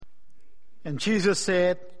And Jesus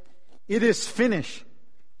said, "It is finished."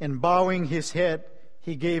 And bowing his head,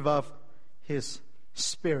 he gave up his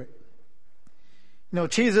spirit.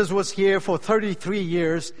 Jesus was here for 33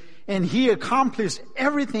 years, and he accomplished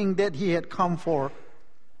everything that he had come for.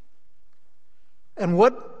 And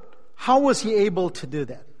how was he able to do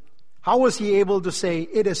that? How was he able to say,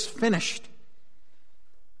 "It is finished"?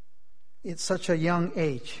 At such a young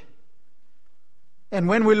age. And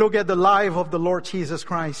when we look at the life of the Lord Jesus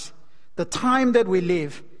Christ, the time that we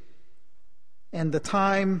live and the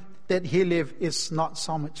time that he lived is not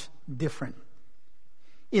so much different.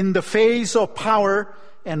 In the face of power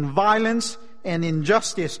and violence and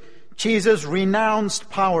injustice, Jesus renounced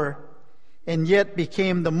power and yet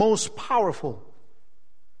became the most powerful.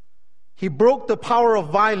 He broke the power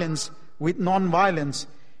of violence with non-violence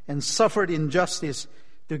and suffered injustice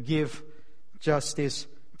to give justice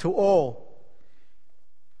to all.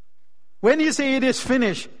 When he says it is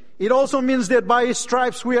finished, it also means that by his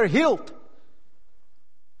stripes we are healed.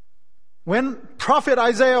 When prophet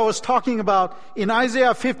Isaiah was talking about in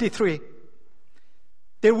Isaiah 53,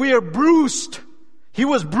 that we are bruised. He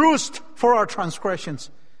was bruised for our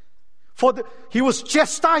transgressions. He was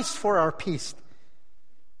chastised for our peace.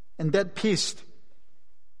 And that peace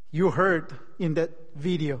you heard in that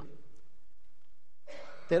video.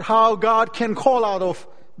 That how God can call out of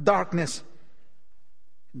darkness,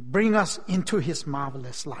 bring us into his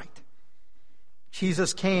marvelous light.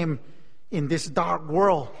 Jesus came in this dark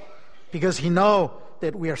world because he knows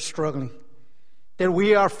that we are struggling, that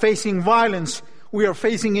we are facing violence, we are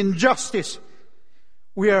facing injustice,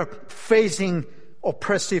 we are facing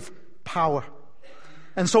oppressive power.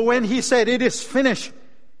 And so when he said it is finished,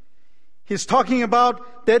 he's talking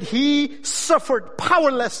about that he suffered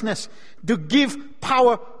powerlessness to give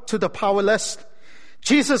power to the powerless.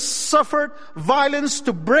 Jesus suffered violence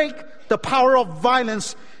to break the power of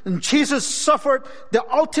violence. And Jesus suffered the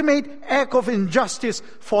ultimate act of injustice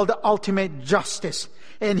for the ultimate justice.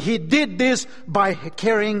 And he did this by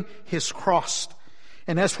carrying his cross.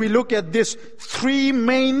 And as we look at these three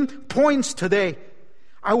main points today,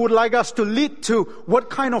 I would like us to lead to what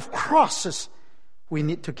kind of crosses we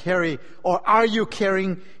need to carry. Or are you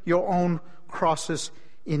carrying your own crosses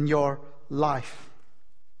in your life?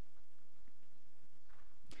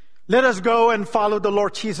 Let us go and follow the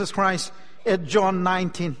Lord Jesus Christ at John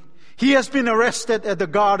 19. He has been arrested at the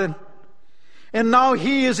garden. And now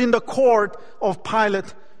he is in the court of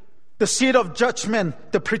Pilate, the seat of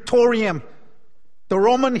judgment, the praetorium, the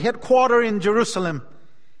Roman headquarters in Jerusalem.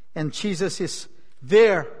 And Jesus is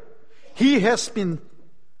there. He has been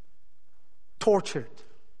tortured.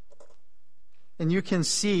 And you can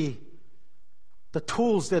see the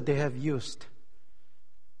tools that they have used.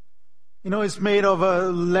 It's made of a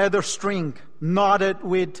leather string, knotted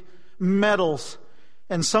with metals.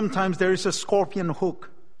 And sometimes there is a scorpion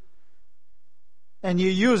hook. And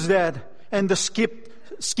you use that, and the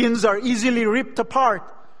skins are easily ripped apart.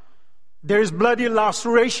 There is bloody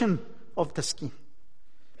laceration of the skin.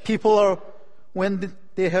 People are, when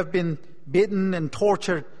they have been beaten and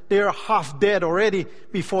tortured, they are half dead already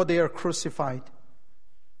before they are crucified.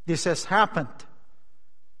 This has happened.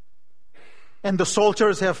 And the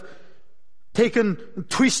soldiers have taken a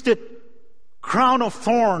twisted crown of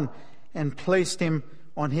thorn and placed him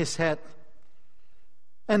on his head.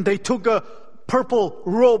 And they took a purple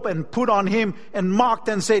robe and put on him and mocked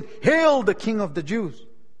and said, "Hail the King of the Jews."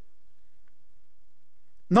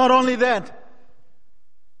 Not only that,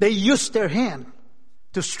 they used their hand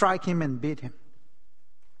to strike him and beat him.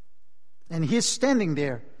 And he's standing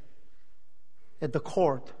there at the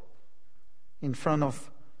court in front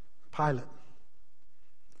of Pilate.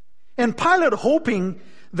 And Pilate, hoping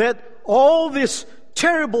that all this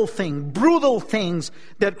terrible thing, brutal things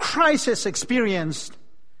that Christ has experienced,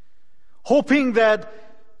 hoping that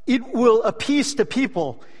it will appease the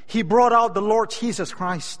people, he brought out the Lord Jesus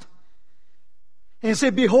Christ. And he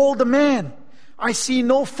said, "Behold the man. I see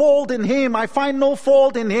no fault in him. I find no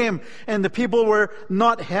fault in him." And the people were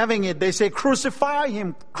not having it. They say, "Crucify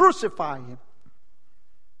him, crucify him."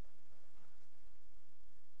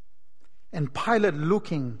 And Pilate,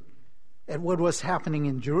 looking at what was happening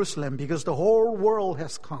in Jerusalem, because the whole world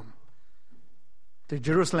has come to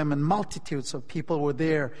Jerusalem and multitudes of people were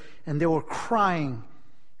there, and they were crying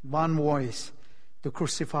one voice to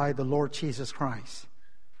crucify the Lord Jesus Christ.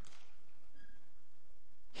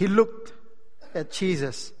 He looked at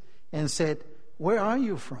Jesus and said, "Where are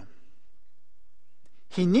you from?"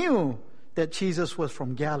 He knew that Jesus was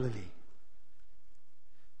from Galilee.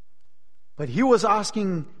 But he was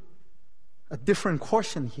asking a different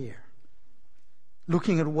question here.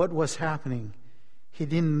 Looking at what was happening, He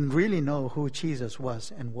didn't really know who Jesus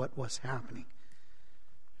was and what was happening.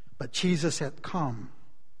 But Jesus had come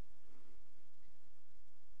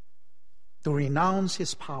to renounce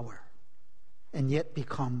his power and yet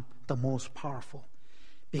become the most powerful.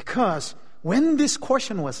 Because when this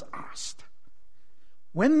question was asked,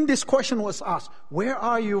 where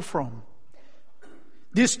are you from?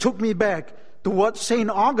 This took me back to what St.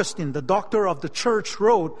 Augustine, the doctor of the church,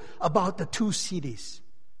 wrote about the two cities.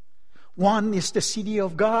 One is the city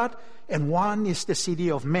of God, and one is the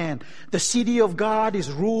city of man. The city of God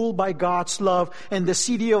is ruled by God's love, and the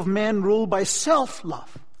city of man ruled by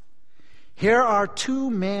self-love. Here are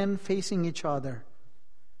two men facing each other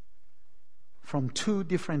from two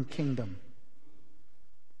different kingdoms,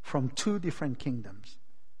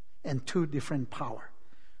 and two different power.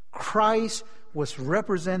 Christ was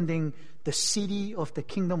representing the city of the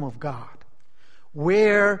kingdom of God,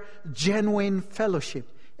 where genuine fellowship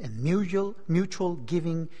and mutual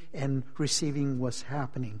giving and receiving was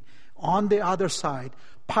happening. On the other side,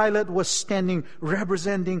 Pilate was standing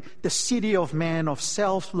representing the city of man of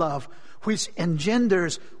self-love, which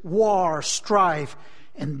engenders war, strife,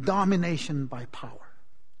 and domination by power.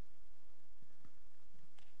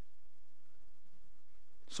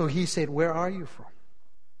 So he said, where are you from?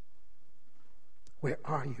 Where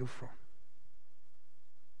are you from?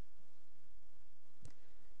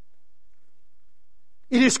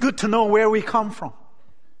 It is good to know where we come from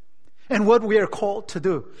and what we are called to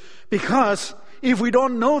do. Because if we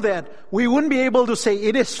don't know that, we wouldn't be able to say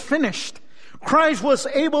it is finished. Christ was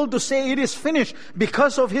able to say it is finished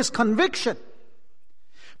because of his conviction.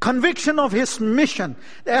 Conviction of his mission.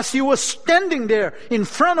 As he was standing there in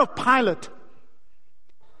front of Pilate,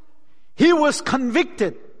 he was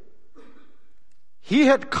convicted. He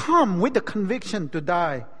had come with the conviction to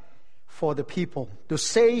die for the people, to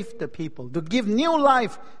save the people, to give new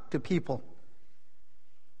life to people.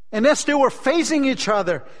 And as they were facing each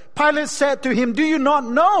other, Pilate said to him, do you not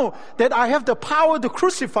know that I have the power to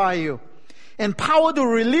crucify you and power to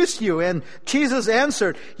release you? And Jesus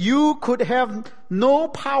answered, you could have no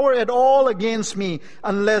power at all against me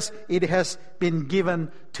unless it has been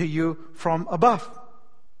given to you from above.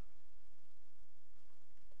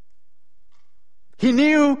 He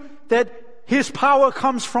knew that his power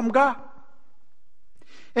comes from God.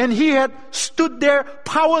 And he had stood there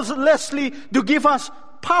powerlessly to give us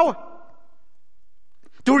power.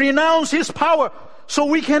 To renounce his power so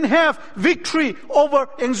we can have victory over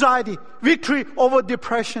anxiety, victory over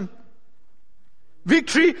depression,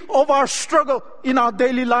 victory over our struggle in our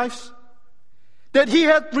daily lives. That he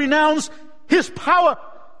had renounced his power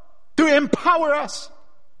to empower us.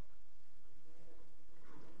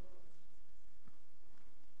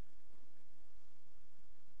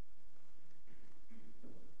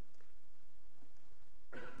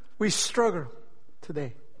 We struggle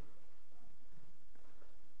today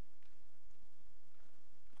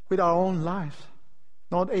with our own lives,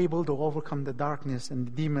 not able to overcome the darkness and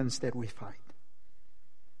the demons that we fight.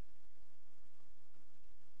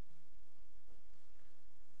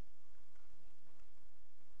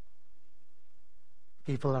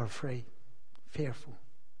 People are afraid, fearful.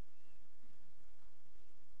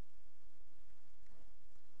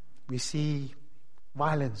 We see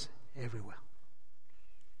violence everywhere.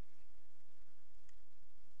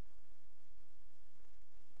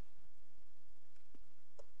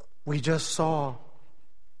 We just saw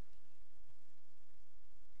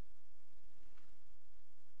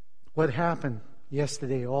what happened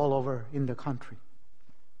yesterday all over in the country.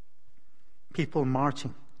 People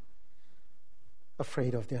marching,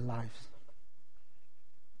 afraid of their lives.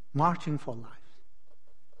 Marching for life.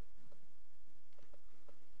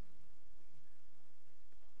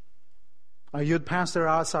 Our youth pastor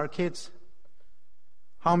asks our kids,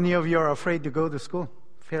 how many of you are afraid to go to school?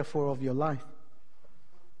 Fearful of your life.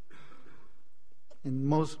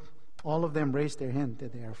 And all of them raise their hand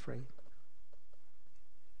that they are afraid.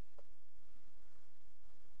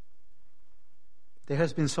 There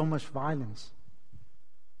has been so much violence,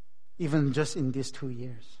 even just in these 2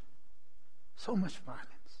 years. So much violence.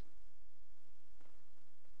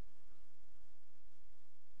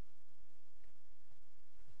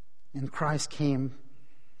 And Christ came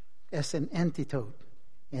as an antidote,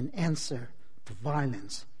 an answer to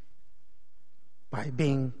violence by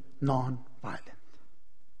being non-violent.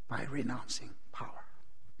 By renouncing power.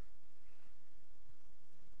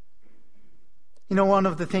 You know, one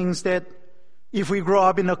of the things that if we grow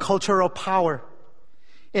up in a culture of power,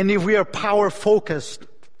 and if we are power focused,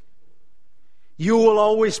 you will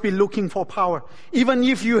always be looking for power. Even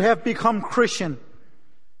if you have become Christian,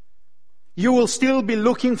 you will still be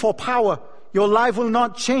looking for power your life will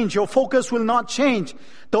not change. Your focus will not change.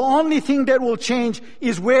 The only thing that will change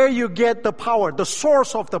is where you get the power, the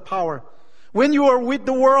source of the power. When you are with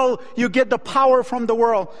the world, you get the power from the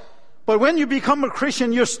world. But when you become a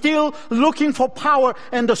Christian, you're still looking for power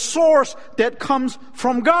and the source that comes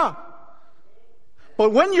from God.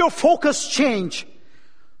 But when your focus change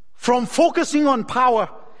from focusing on power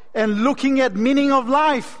and looking at meaning of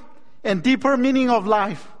life and deeper meaning of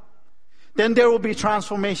life, then there will be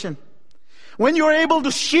transformation. When you're able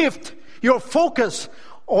to shift your focus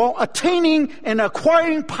or attaining and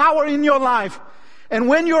acquiring power in your life, and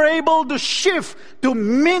when you're able to shift to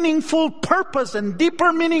meaningful purpose and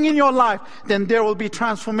deeper meaning in your life, then there will be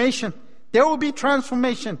transformation. There will be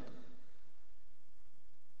transformation.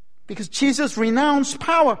 Because Jesus renounced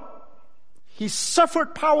power. He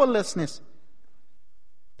suffered powerlessness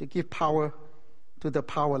to give power to the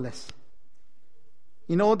powerless.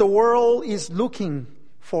 You know, the world is looking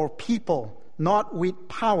for people not with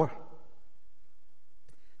power.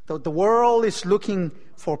 The world is looking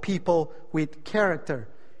for people with character.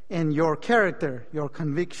 And your character, your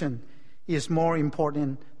conviction, is more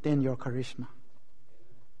important than your charisma.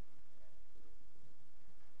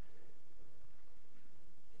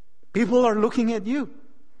 People are looking at you.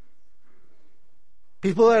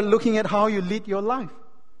 People are looking at how you lead your life.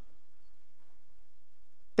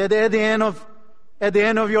 That at the end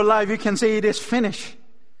of your life, you can say it is finished.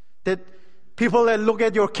 That people that look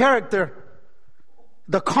at your character,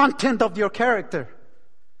 the content of your character,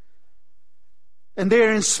 and they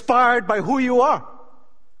are inspired by who you are.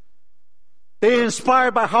 They are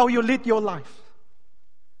inspired by how you lead your life.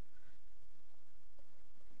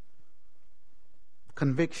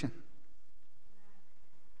 Conviction.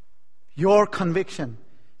 Your conviction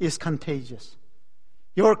is contagious.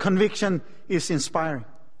 Your conviction is inspiring.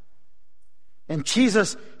 And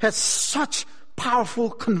Jesus has such powerful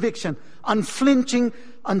conviction, unflinching,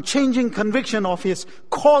 unchanging conviction of His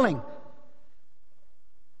calling,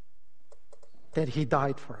 that He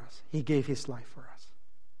died for us. He gave His life for us.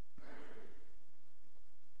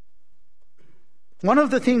 One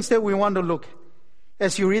of the things that we want to look at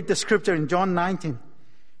as you read the scripture in John 19,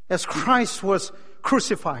 as Christ was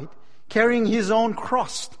crucified, carrying His own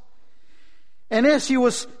cross. And as He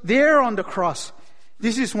was there on the cross,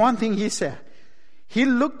 this is one thing He said. He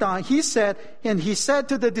looked down, He said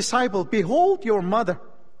to the disciple, "Behold your mother.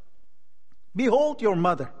 Behold your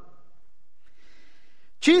mother."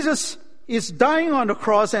 Jesus is dying on the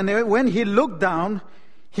cross, and when He looked down,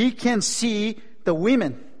 He can see the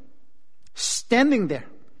women standing there.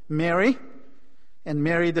 Mary, and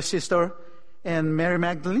Mary the sister, and Mary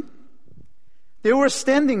Magdalene. They were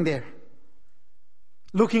standing there,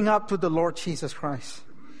 looking up to the Lord Jesus Christ.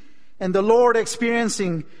 And the Lord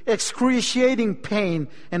experiencing excruciating pain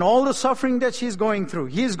and all the suffering that He's going through.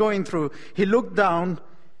 He looked down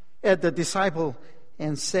at the disciple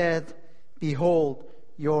and said, "Behold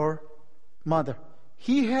your mother."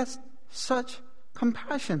 He has such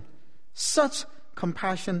compassion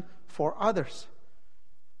for others.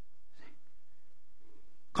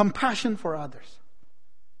 Compassion for others.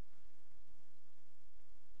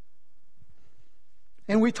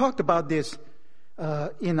 And we talked about this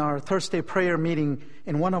in our Thursday prayer meeting,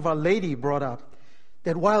 and one of our ladies brought up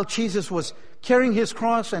that while Jesus was carrying His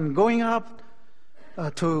cross and going up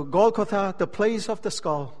to Golgotha, the place of the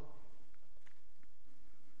skull,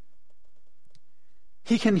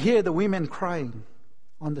 He can hear the women crying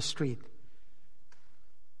on the street.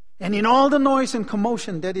 And in all the noise and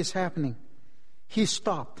commotion that is happening, He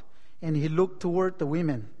stopped and He looked toward the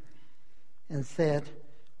women and said,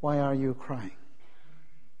 "Why are you crying?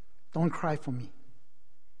 Don't cry for me."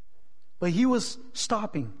 But He was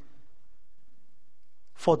stopping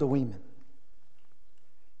for the women.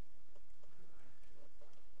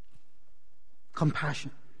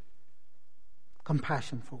 Compassion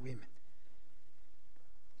for women.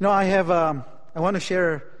 You know, I want to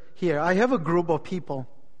share here. I have a group of people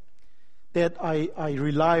that I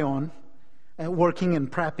rely on, working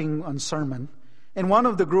and prepping on sermon. And one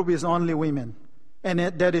of the group is only women. And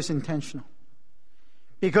that is intentional.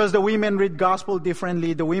 Because the women read gospel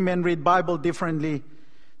differently, the women read Bible differently.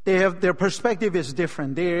 Their perspective is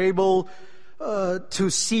different. They are able to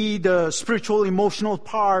see the spiritual, emotional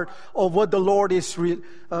part of what the Lord is relaying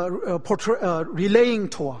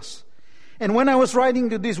to us. And when I was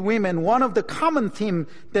writing to these women, one of the common themes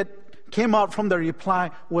that came out from the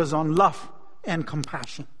reply was on love and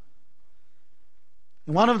compassion.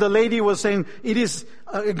 One of the lady was saying, it is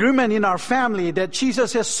an agreement in our family that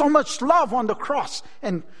Jesus has so much love on the cross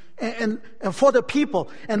and for the people.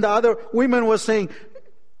 And the other women was saying,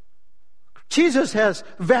 Jesus has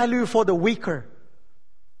value for the weaker.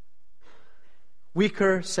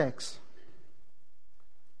 weaker sex.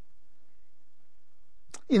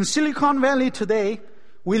 In Silicon Valley today,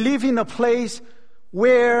 we live in a place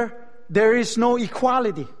where there is no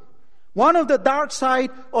equality. One of the dark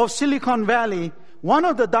side of Silicon Valley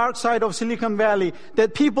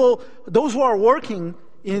that people, those who are working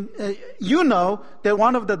in, that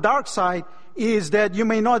one of the dark side is that you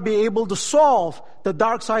may not be able to solve the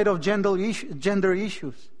dark side of gender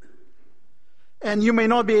issues. And you may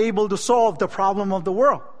not be able to solve the problem of the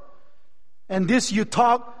world. And this you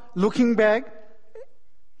talk looking back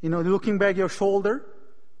your shoulder,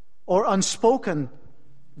 or unspoken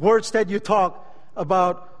words that you talk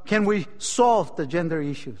about, can we solve the gender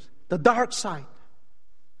issues? The dark side.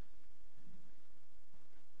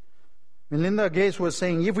 Melinda Gates was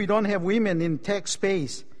saying, if we don't have women in tech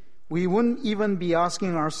space, we wouldn't even be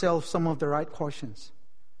asking ourselves some of the right questions.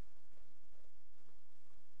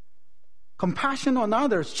 Compassion on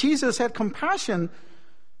others. Jesus had compassion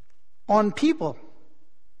on people,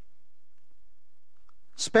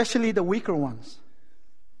 especially the weaker ones,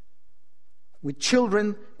 with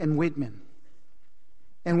children and women.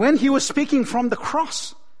 And when he was speaking from the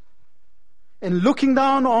cross and looking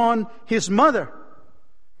down on his mother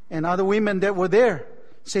and other women that were there,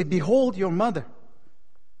 say, behold your mother.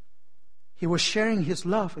 He was sharing his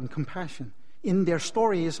love and compassion. In their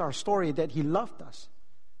story is our story, that he loved us,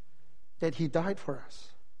 that he died for us.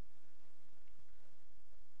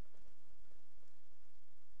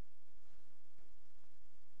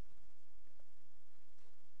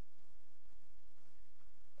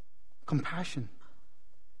 Compassion.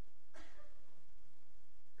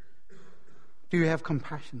 Do you have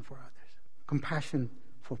compassion for others? Compassion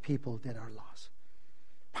for people that are lost.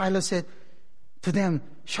 Pilate said to them,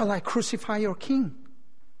 shall I crucify your king?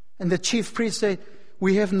 And the chief priest said,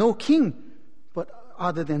 we have no king but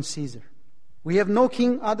other than Caesar. We have no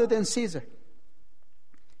king other than Caesar.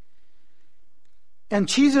 And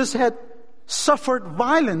Jesus had suffered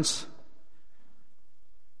violence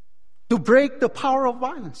to break the power of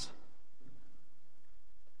violence.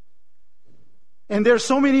 And there are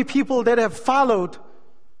so many people that have followed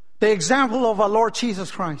the example of our Lord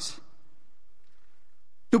Jesus Christ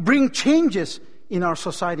to bring changes in our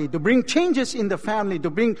society, to bring changes in the family, to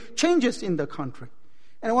bring changes in the country.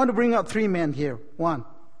 And I want to bring out 3 men here. One,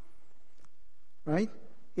 right?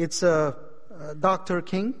 It's Dr.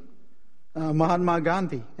 King, Mahatma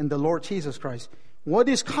Gandhi, and the Lord Jesus Christ. What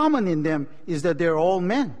is common in them is that they're all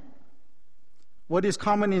men. What is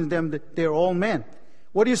common in them? That they're all men.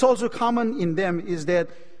 What is also common in them is that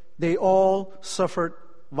they all suffered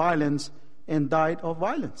violence and died of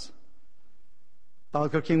violence.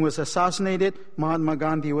 Dr. King was assassinated. Mahatma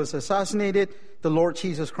Gandhi was assassinated. The Lord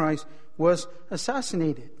Jesus Christ was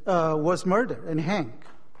assassinated, was murdered and hanged.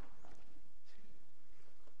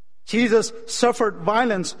 Jesus suffered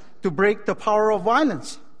violence to break the power of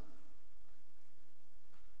violence.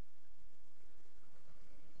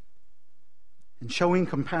 And showing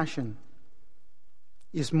compassion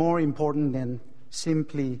is more important than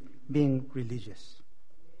simply being religious.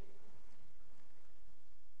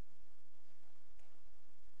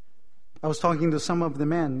 I was talking to some of the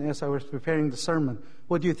men as I was preparing the sermon.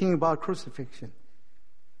 What do you think about crucifixion?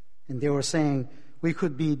 And they were saying, we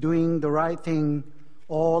could be doing the right thing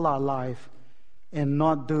all our life and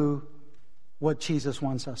not do what Jesus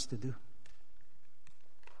wants us to do.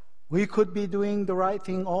 We could be doing the right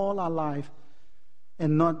thing all our life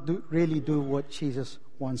and not really do what Jesus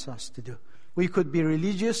wants us to do. We could be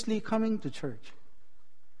religiously coming to church.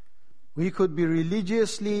 We could be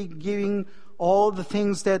religiously giving all the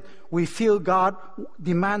things that we feel God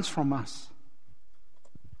demands from us.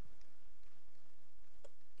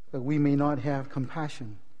 But we may not have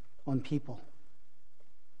compassion on people.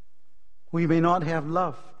 We may not have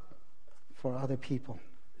love for other people.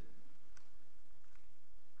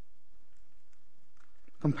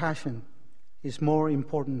 Compassion is more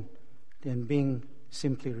important than being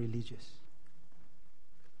simply religious.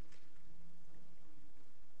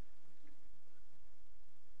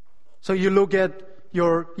 So you look at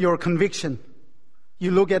your conviction.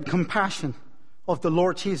 You look at compassion of the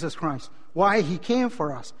Lord Jesus Christ. Why He came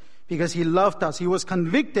for us? Because He loved us. He was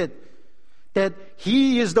convicted that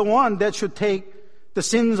He is the one that should take the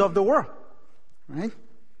sins of the world. Right?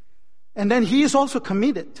 And then He is also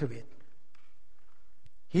committed to it.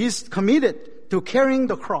 He is committed to carrying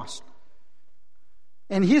the cross.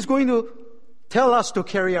 And He's going to tell us to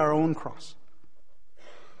carry our own cross.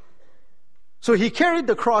 So He carried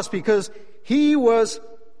the cross because He was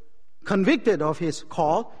convicted of His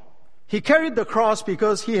call. He carried the cross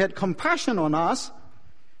because He had compassion on us.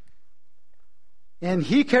 And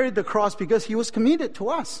He carried the cross because He was committed to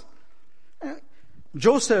us.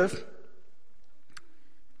 Joseph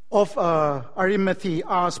of Arimathea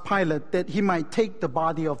asked Pilate that he might take the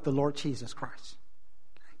body of the Lord Jesus Christ.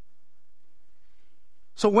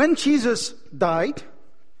 So when Jesus died,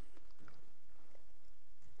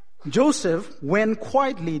 Joseph went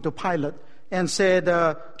quietly to Pilate and said,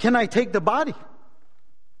 can I take the body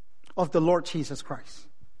of the Lord Jesus Christ?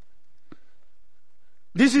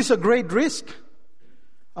 This is a great risk.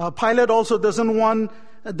 Pilate also doesn't want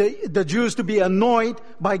the Jews to be annoyed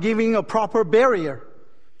by giving a proper burial.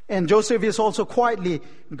 And Joseph is also quietly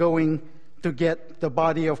going to get the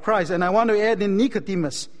body of Christ. And I want to add in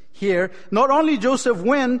Nicodemus here. Not only Joseph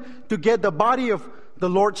went to get the body of the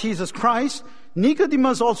Lord Jesus Christ,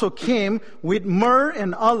 Nicodemus also came with myrrh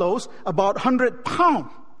and aloes, about 100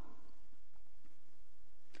 pounds.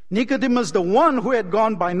 Nicodemus, the one who had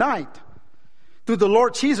gone by night to the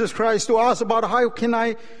Lord Jesus Christ to ask about how can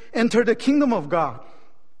I enter the kingdom of God.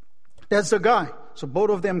 That's the guy. So both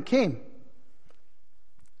of them came.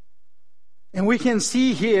 And we can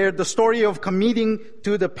see here the story of committing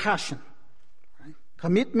to the passion. Right?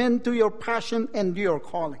 Commitment to your passion and to your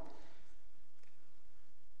calling.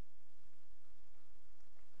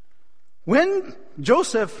 When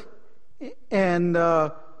Joseph and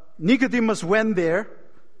Nicodemus went there,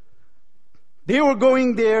 they were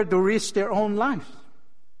going there to risk their own lives.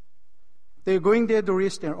 They were going there to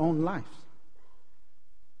risk their own lives.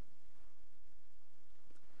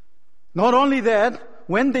 Not only that,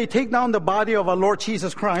 when they take down the body of our Lord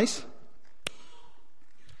Jesus Christ,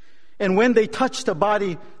 and when they touch the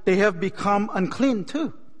body, they have become unclean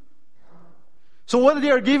too. So what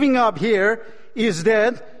they are giving up here is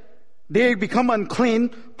that they become unclean,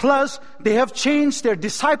 plus they have changed their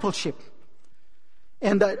discipleship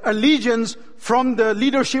and the allegiance from the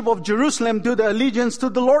leadership of Jerusalem to the allegiance to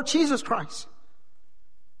the Lord Jesus Christ.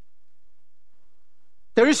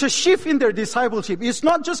 There is a shift in their discipleship. It's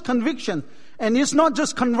not just conviction and it's not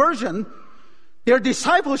just conversion. Their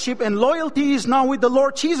discipleship and loyalty is now with the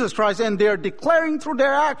Lord Jesus Christ, and they are declaring through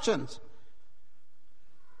their actions.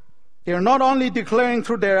 They are not only declaring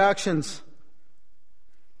through their actions,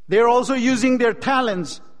 they are also using their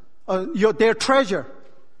talents, their treasure.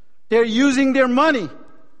 They're using their money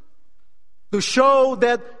to show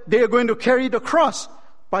that they are going to carry the cross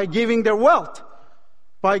by giving their wealth,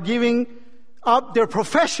 by giving up their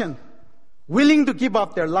profession, willing to give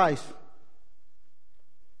up their life.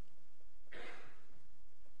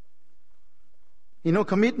 You know,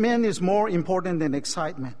 commitment is more important than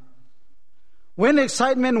excitement. When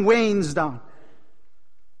excitement wanes down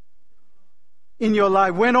in your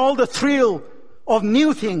life, when all the thrill of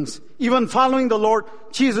new things, even following the Lord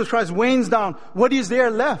Jesus Christ, wanes down, what is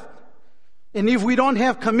there left? And if we don't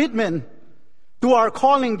have commitment to our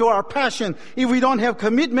calling, to our passion, if we don't have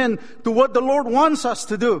commitment to what the Lord wants us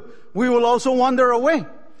to do, we will also wander away.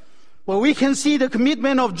 Well, we can see the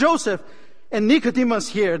commitment of Joseph and Nicodemus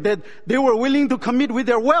here, that they were willing to commit with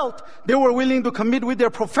their wealth, they were willing to commit with their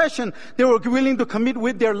profession, they were willing to commit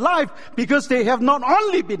with their life, because they have not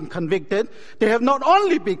only been convicted, they have not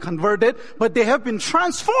only been converted, but they have been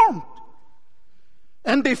transformed.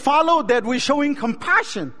 And they followed that with showing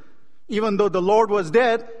compassion. Even though the Lord was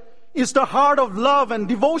dead, it's the heart of love and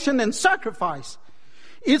devotion and sacrifice.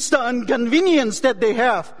 It's the inconvenience that they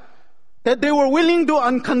have, that they were willing to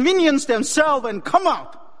inconvenience themselves and come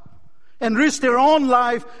out and risk their own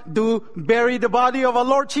life to bury the body of our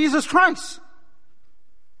Lord Jesus Christ.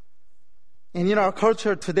 And in our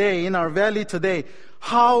culture today, in our valley today,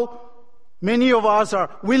 how many of us are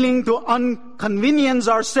willing to inconvenience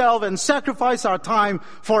ourselves and sacrifice our time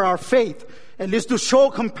for our faith, at least to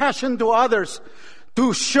show compassion to others,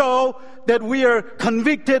 to show that we are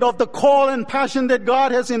convicted of the call and passion that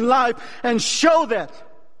God has in life, and show that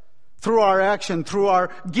through our action, through our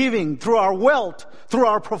giving, through our wealth, through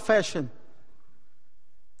our profession.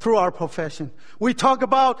 Through our profession. We talk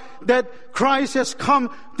about that Christ has come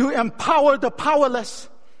to empower the powerless.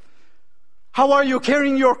 How are you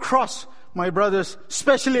carrying your cross, my brothers?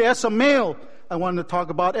 Especially as a male. I want to talk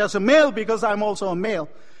about as a male because I'm also a male.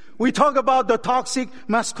 We talk about the toxic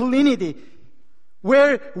masculinity,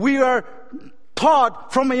 where we are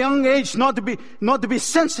taught from a young age not to be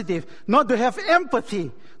sensitive, not to have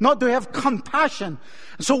empathy, not to have compassion.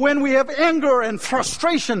 So when we have anger and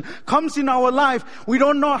frustration comes in our life, we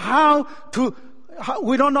don't know how to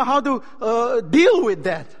deal with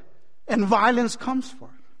that, and violence comes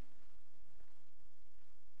forth.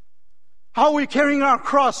 How are we carrying our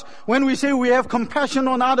cross when we say we have compassion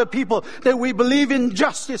on other people, that we believe in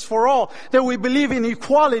justice for all, that we believe in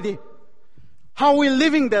equality? How are we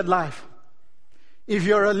living that life? If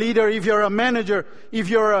you're a leader, if you're a manager, if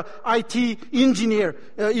you're an IT engineer,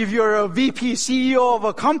 if you're a VP, CEO of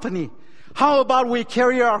a company, how about we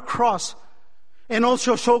carry our cross and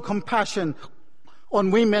also show compassion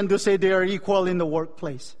on women to say they are equal in the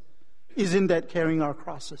workplace? Isn't that carrying our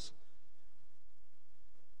crosses?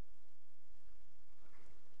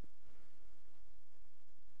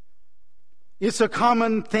 It's a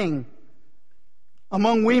common thing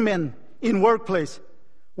among women in workplace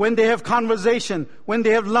when they have conversation, when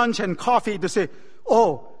they have lunch and coffee, to say,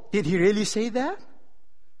 "Oh, did he really say that?"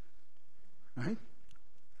 Right?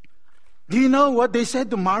 Do you know what they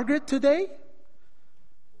said to Margaret today?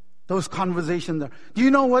 Those conversations there. Do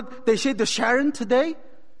you know what they said to Sharon today?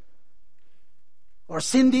 Or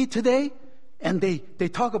Cindy today? And they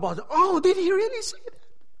talk about, "Oh, did he really say that?"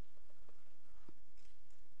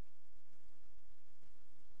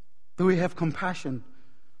 Do we have compassion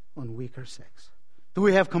on weaker sex? Do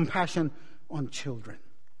we have compassion on children?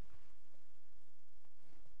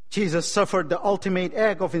 Jesus suffered the ultimate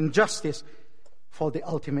act of injustice for the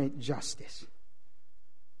ultimate justice.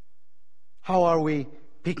 How are we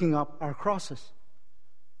picking up our crosses?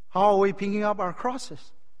 How are we picking up our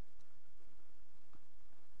crosses?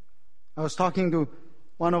 I was talking to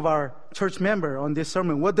one of our church members on this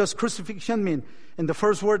sermon. What does crucifixion mean? And the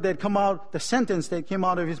first word that came out, the sentence that came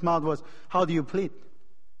out of his mouth was, "How do you plead?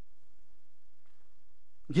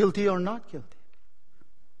 Guilty or not guilty?"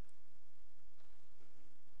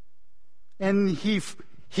 And he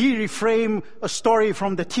reframed a story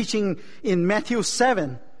from the teaching in Matthew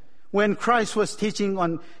 7. When Christ was teaching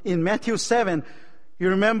in Matthew 7, you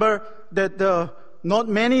remember that not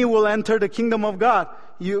many will enter the kingdom of God.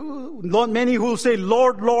 Not many who will say,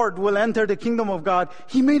 "Lord, Lord," will enter the kingdom of God.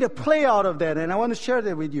 He made a play out of that, and I want to share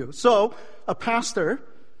that with you. So, a pastor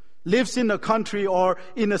lives in a country or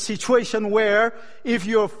in a situation where if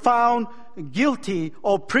you're found guilty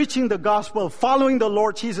of preaching the gospel, following the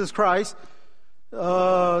Lord Jesus Christ,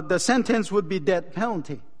 the sentence would be death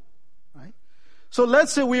penalty. Right? So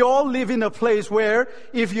let's say we all live in a place where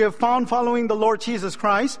if you have found following the Lord Jesus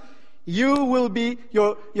Christ,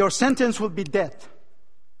 your sentence will be death.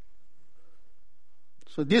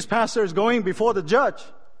 So this pastor is going before the judge,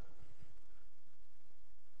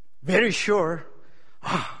 very sure,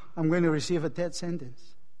 I'm going to receive a death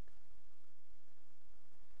sentence.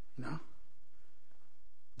 You know?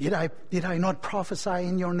 Did I not prophesy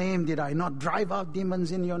in your name? Did I not drive out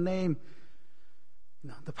demons in your name? You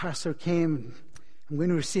know, the pastor came, I'm going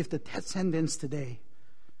to receive the death sentence today.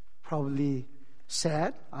 Probably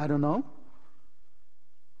sad, I don't know.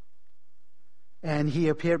 And he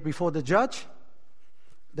appeared before the judge.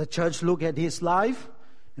 The judge looked at his life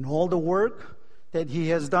and all the work that he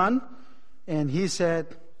has done, and he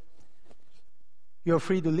said, "You're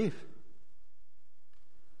free to leave."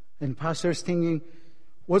 And pastor's thinking,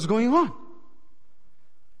 what's going on?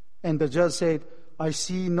 And the judge said, "I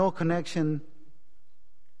see no connection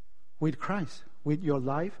with Christ, with your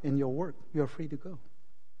life and your work. You're free to go."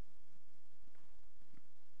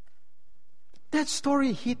 That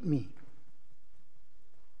story hit me.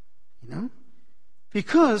 You know?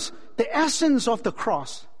 Because the essence of the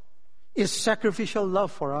cross is sacrificial love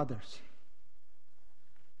for others.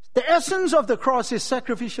 The essence of the cross is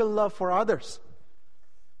sacrificial love for others.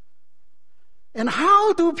 And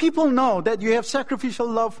how do people know that you have sacrificial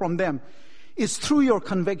love from them? It's through your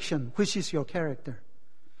conviction, which is your character.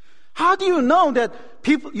 How do you know that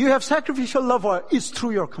you have sacrificial love for? It's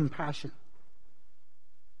through your compassion.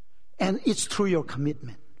 And it's through your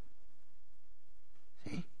commitment.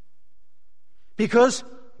 See? Because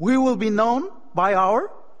we will be known by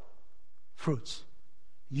our fruits.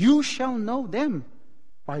 You shall know them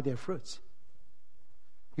by their fruits.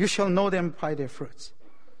 You shall know them by their fruits.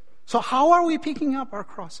 So how are we picking up our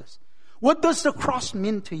crosses? What does the cross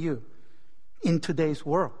mean to you in today's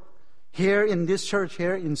world? Here in this church,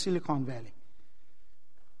 here in Silicon Valley.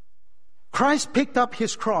 Christ picked up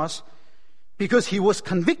his cross because he was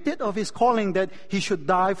convicted of his calling that he should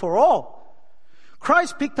die for all.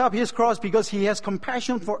 Christ picked up his cross because he has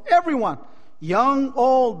compassion for everyone. Young,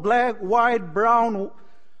 old, black, white, brown,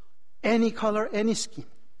 any color, any skin.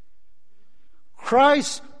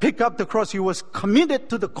 Christ picked up the cross. He was committed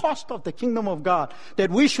to the cost of the kingdom of God,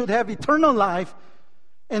 that we should have eternal life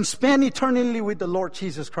and spend eternally with the Lord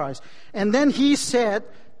Jesus Christ. And then he said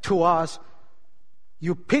to us,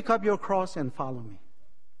 "You pick up your cross and follow me."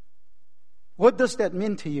 What does that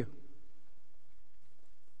mean to you?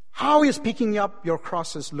 How is picking up your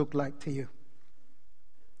crosses look like to you?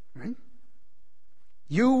 Right?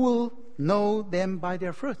 You will know them by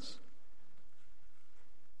their fruits.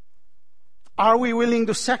 Are we willing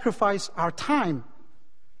to sacrifice our time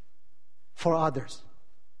for others?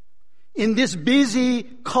 In this busy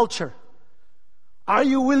culture, are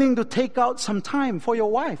you willing to take out some time for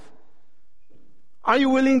your wife? Are you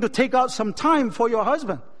willing to take out some time for your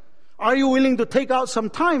husband? Are you willing to take out some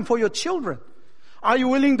time for your children? Are you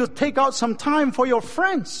willing to take out some time for your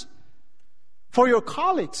friends, for your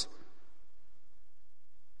colleagues?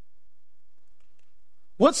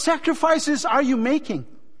 What sacrifices are you making?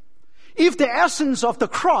 If the essence of the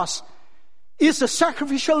cross is a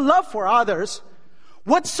sacrificial love for others,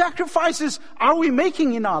 what sacrifices are we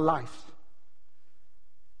making in our life?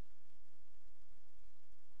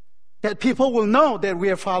 That people will know that we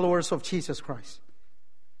are followers of Jesus Christ.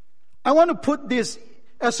 I want to put this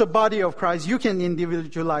as a body of Christ. You can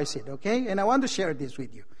individualize it, okay? And I want to share this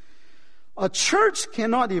with you. A church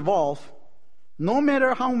cannot evolve, no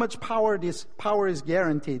matter how much power this power is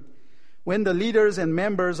guaranteed, when the leaders and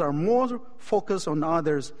members are more focused on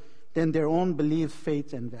others than their own beliefs,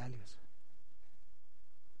 faith, and values.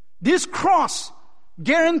 This cross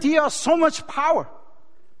guarantees us so much power.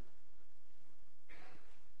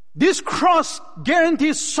 This cross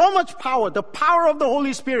guarantees so much power, the power of the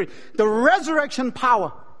Holy Spirit, the resurrection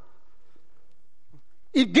power.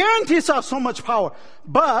 It guarantees us so much power.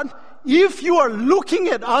 But if you are looking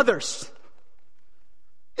at others,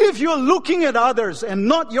 if you're looking at others and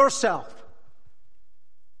not yourself,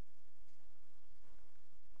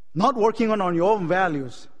 not working on your own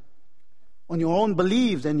values, on your own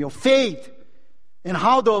beliefs and your faith, and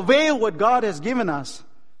how to avail what God has given us,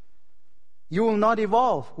 you will not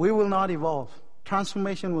evolve. We will not evolve.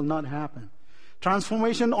 Transformation will not happen.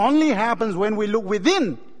 Transformation only happens when we look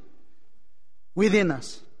within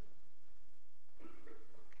us.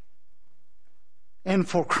 And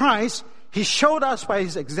for Christ, He showed us by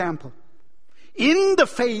His example. In the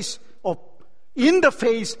face of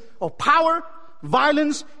power,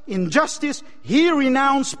 violence, injustice, He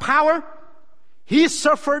renounced power. He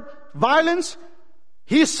suffered violence.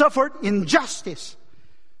 He suffered injustice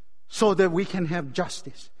so that we can have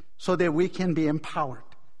justice, so that we can be empowered.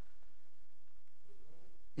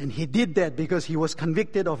 And He did that because He was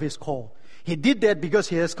convicted of His call. He did that because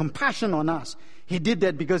He has compassion on us. He did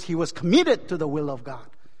that because He was committed to the will of God.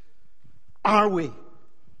 Are we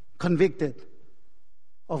convicted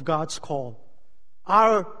of God's call?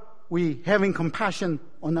 Are we having compassion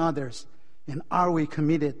on others? And are we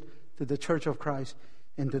committed to the church of Christ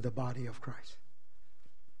and to the body of Christ?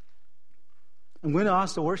 I'm going to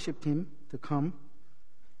ask the worship team to come.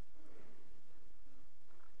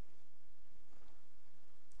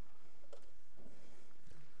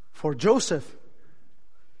 For Joseph,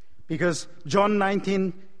 because John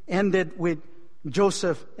 19 ended with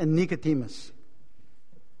Joseph and Nicodemus.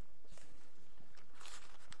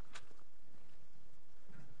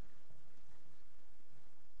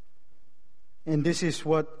 And this is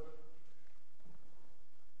what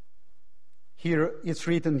here it's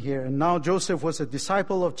written here. And now Joseph was a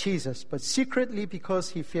disciple of Jesus, but secretly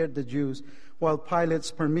because he feared the Jews, while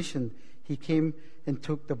Pilate's permission, he came and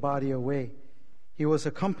took the body away. He was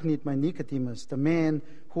accompanied by Nicodemus, the man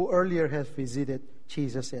who earlier had visited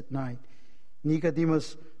Jesus at night.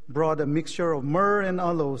 Nicodemus brought a mixture of myrrh and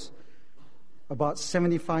aloes, about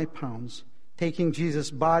 75 pounds. Taking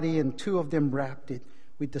Jesus' body, and 2 of them wrapped it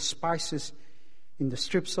with the spices in the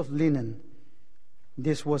strips of linen.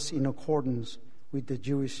 This was in accordance with the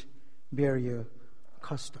Jewish burial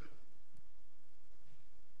custom.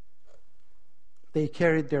 They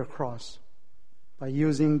carried their cross by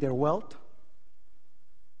using their wealth,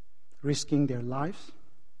 risking their lives,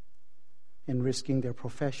 and risking their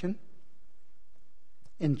profession,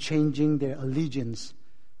 and changing their allegiance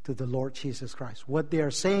to the Lord Jesus Christ. What they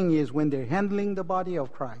are saying is, when they're handling the body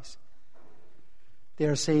of Christ, they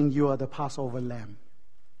are saying, you are the Passover lamb.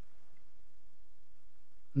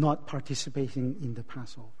 Not participating in the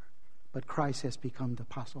Passover. But Christ has become the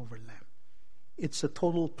Passover lamb. It's a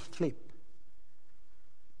total flip.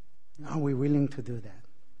 Are we willing to do that?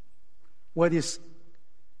 What is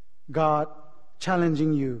God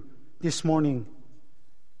challenging you this morning?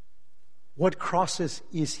 What crosses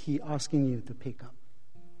is He asking you to pick up?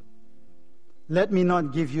 Let me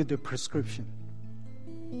not give you the prescription,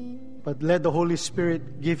 but let the Holy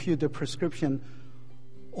Spirit give you the prescription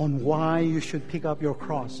on why you should pick up your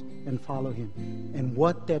cross and follow Him, and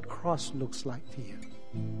what that cross looks like to you.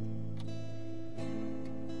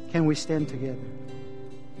 Can we stand together?